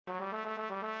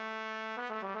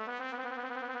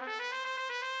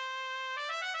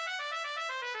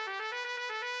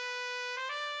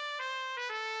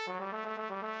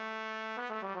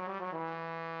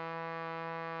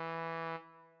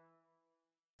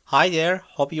Hi there,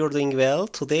 hope you're doing well.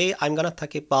 Today I'm gonna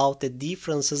talk about the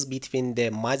differences between the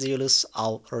Modulus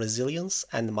of Resilience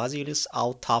and Modulus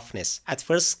of Toughness. At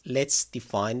first, let's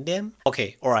define them.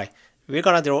 Okay, alright. We're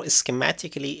gonna draw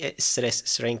schematically a stress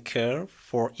strain curve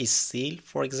for a steel,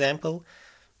 for example,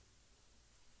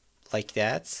 like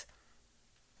that.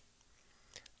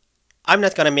 I'm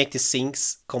not gonna make these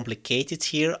things complicated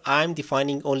here. I'm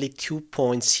defining only 2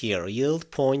 points here, yield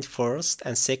point first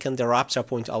and second the rupture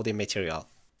point of the material.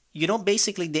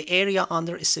 Basically the area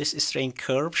under stress strain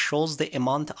curve shows the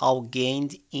amount of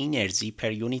gained energy per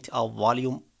unit of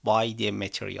volume by the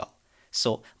material.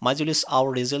 So modulus of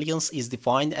resilience is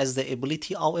defined as the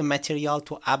ability of a material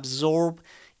to absorb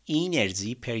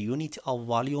energy per unit of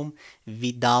volume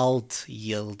without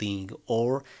yielding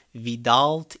or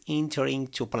without entering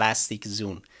to plastic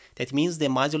zone. That means the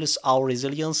modulus of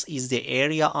resilience is the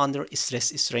area under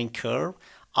stress strain curve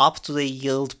up to the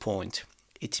yield point.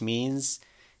 It means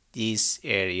this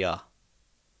area.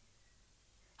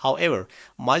 However,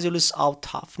 modulus of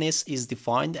toughness is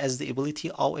defined as the ability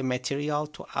of a material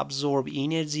to absorb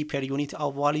energy per unit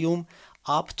of volume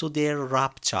up to their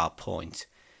rupture point.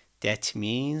 That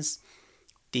means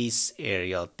this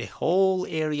area, the whole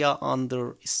area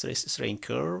under stress strain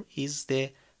curve is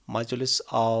the modulus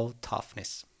of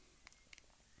toughness.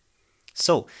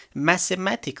 So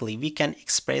mathematically we can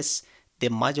express the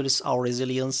modulus of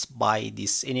resilience by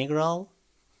this integral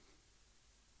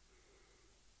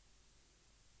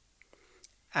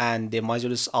and the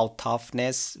modulus of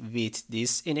toughness with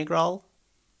this integral.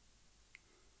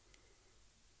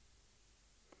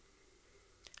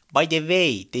 By the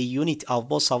way, the unit of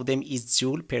both of them is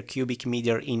joule per cubic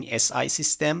meter in SI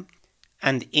system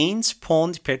and inch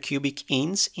pound per cubic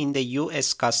inch in the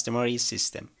US customary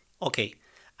system. Okay,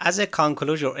 as a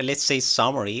conclusion, let's say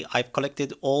summary, I've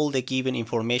collected all the given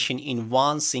information in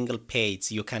one single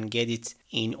page. You can get it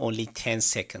in only 10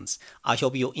 seconds. I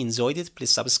hope you enjoyed it. Please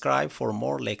subscribe for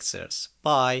more lectures.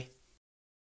 Bye.